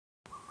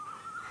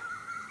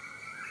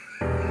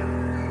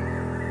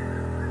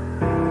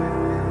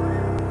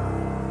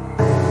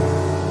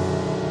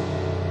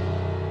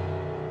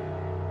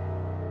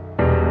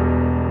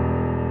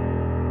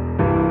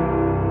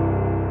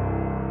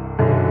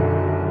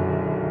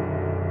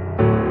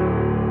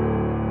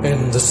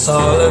In the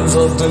silence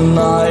of the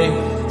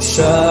night,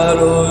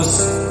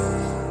 shadows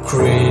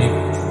creep.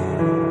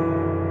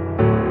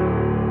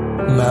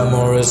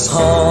 Memories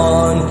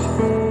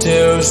haunt,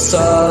 tears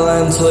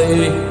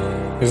silently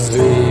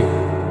weep.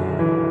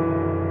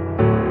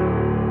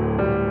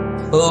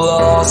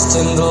 Lost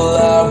in the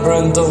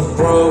labyrinth of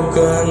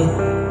broken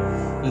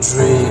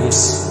dreams,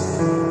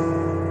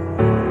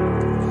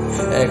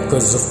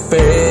 echoes of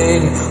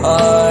pain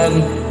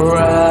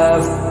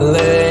unraveling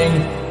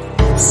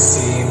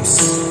seams.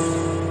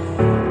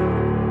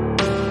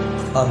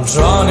 I'm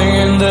drowning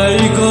in the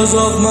echoes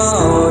of my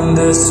own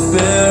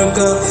despair.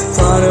 Can't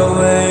find a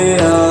way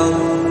out,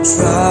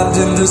 trapped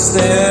in the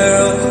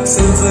snare,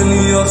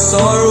 symphony of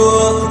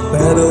sorrow,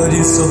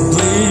 melody so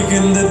bleak.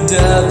 In the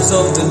depths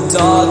of the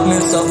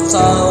darkness I'll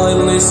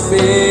silently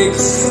speak.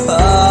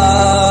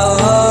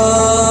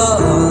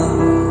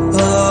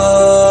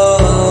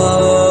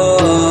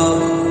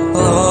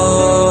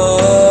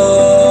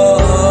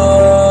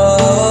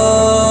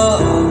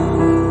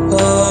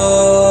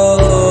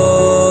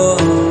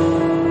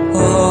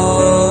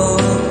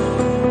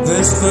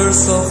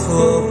 Whispers of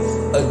hope,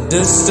 a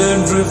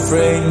distant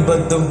refrain,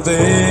 but the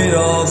weight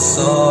of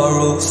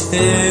sorrow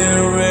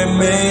here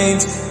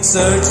remains.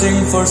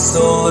 Searching for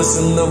solace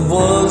in the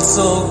world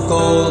so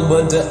cold,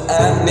 but the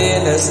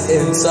emptiness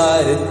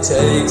inside it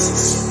takes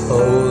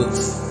hold.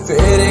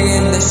 Fading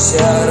in the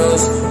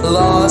shadows,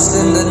 lost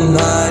in the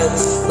night,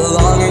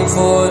 longing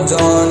for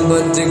dawn,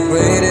 but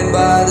degraded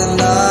by the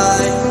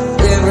night.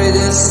 Every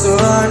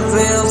distant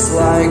feels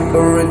like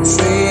a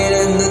retreat.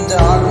 In the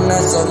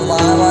darkness of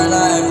my mind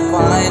I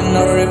find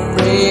no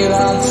reprieve.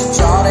 I'm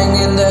drowning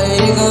in the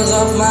echoes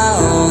of my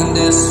own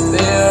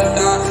despair.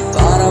 Can't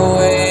find a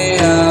way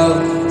out,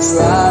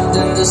 trapped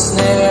in the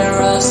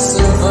snare. A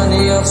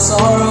symphony of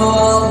sorrow,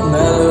 all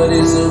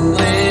melodies are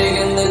bleak.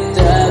 In the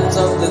depths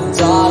of the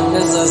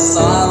darkness I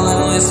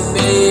silently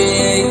speak.